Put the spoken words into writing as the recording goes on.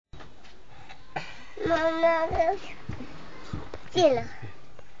चलो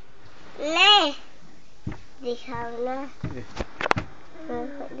नहीं दिखाओ ना।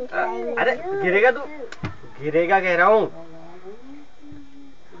 अरे गिरेगा तू, गिरेगा कह रहा हूँ।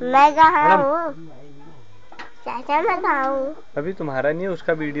 मैं कहाँ हूँ चाचा, मैं कहाँ हूँ? अभी तुम्हारा नहीं है,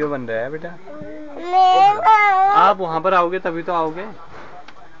 उसका वीडियो बन रहा है बेटा। मैं आप वहाँ पर आओगे तभी तो आओगे,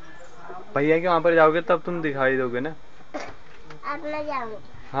 भैया के वहाँ पर जाओगे तब तुम दिखाई दोगे ना। अब मैं जाऊँगी।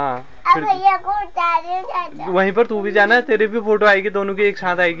 हाँ अब भैया को चाचा वहीं पर तू भी जाना है, तेरी भी फोटो आएगी, दोनों की एक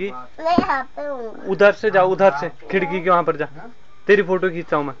साथ आएगी। मैं यहाँ पे हूँ। उधर से जाओ, उधर से खिड़की के वहाँ पर जा, तेरी फोटो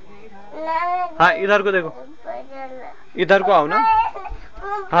खींचता हूँ मैं। हाँ इधर को देखो, इधर को आओ ना।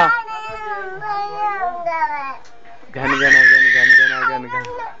 हाँ घन घन घन घन घन घन घन।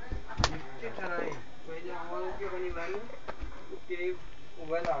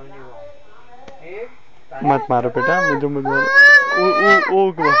 मत मारो बेटा, मुझे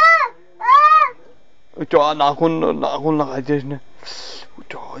ओ क्या नाखून नाखून लगाए थे इसने,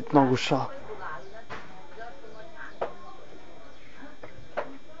 क्या इतना गुस्सा।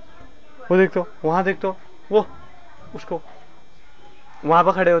 वो देख तो, वहां देख तो, वो उसको वहां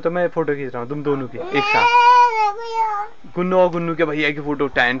पर खड़े हो तो मैं फोटो खींच रहा हूँ तुम दोनों की एक साथ। गुन्नू और गुन्नू के भैया की फोटो।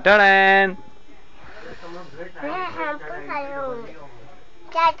 Tan tan.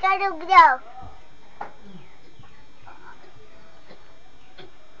 चाचा रुक जाओ।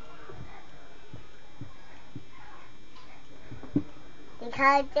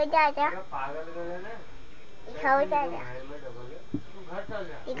 दिखाओ चाचा, दिखाओ चाचा,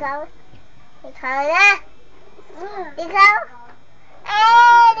 दिखाओ दिखाओ ना, दिखाओ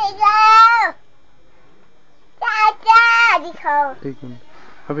दिखाओ चाचा, दिखाओ। एक मिनट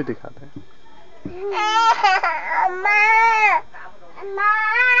अभी दिखाते हैं। अम्मा अम्मा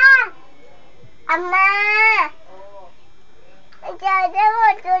अम्मा, चाचा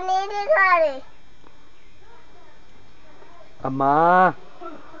फोटो नहीं दिखा रहे। अम्मा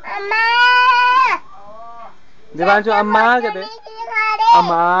अम्मा दिवांशु, अम्मा कहते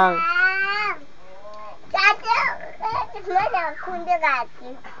अम्मा। चाचा मैं नाखून लगाती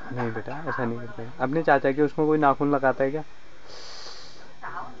हूँ। नहीं बेटा ऐसा नहीं करते, अपने चाचा के उसमें कोई नाखून लगाता है क्या?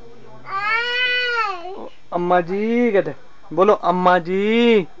 अम्मा जी कहते, बोलो अम्मा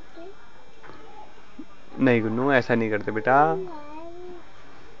जी। नहीं गुन्नू ऐसा नहीं करते बेटा।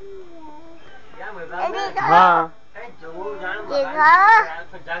 हाँ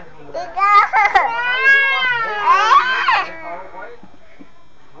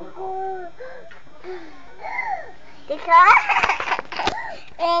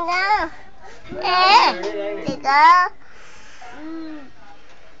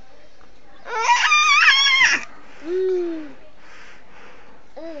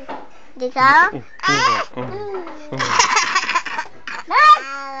दिखाओ।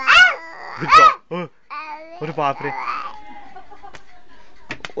 अरे बाप रे,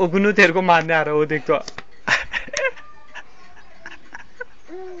 ओ गुन्नू तेरे को मारने आ रहा है, वो देख तो।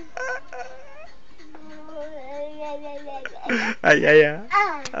 आया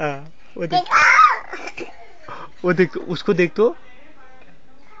वो देख तो, उसको देख तो,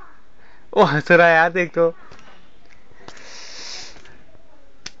 वो हंस रहा है यार, देख तो।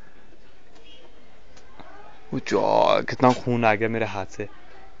 कितना खून आ गया मेरे हाथ से।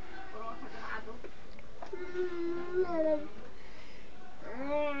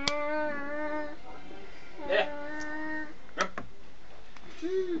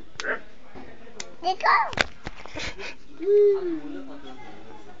 देखो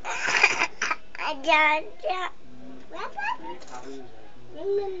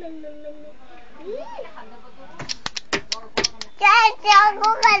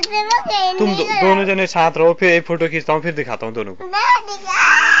तुम दोनों जने साथ रहो, फिर एक फोटो खींचता हूँ, फिर दिखाता हूँ दोनों को।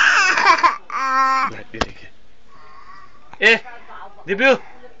 ए दिव्यू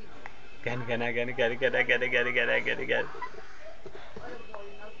गन गना गन गन गना गन गन गना गन गन।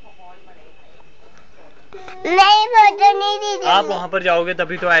 नहीं फोटो नहीं दी। आप वहाँ पर जाओगे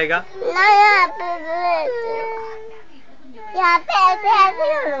तभी तो आएगा ना, यहाँ पे ऐसे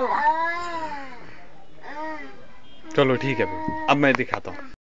होगा। चलो ठीक है, अब मैं दिखाता हूँ।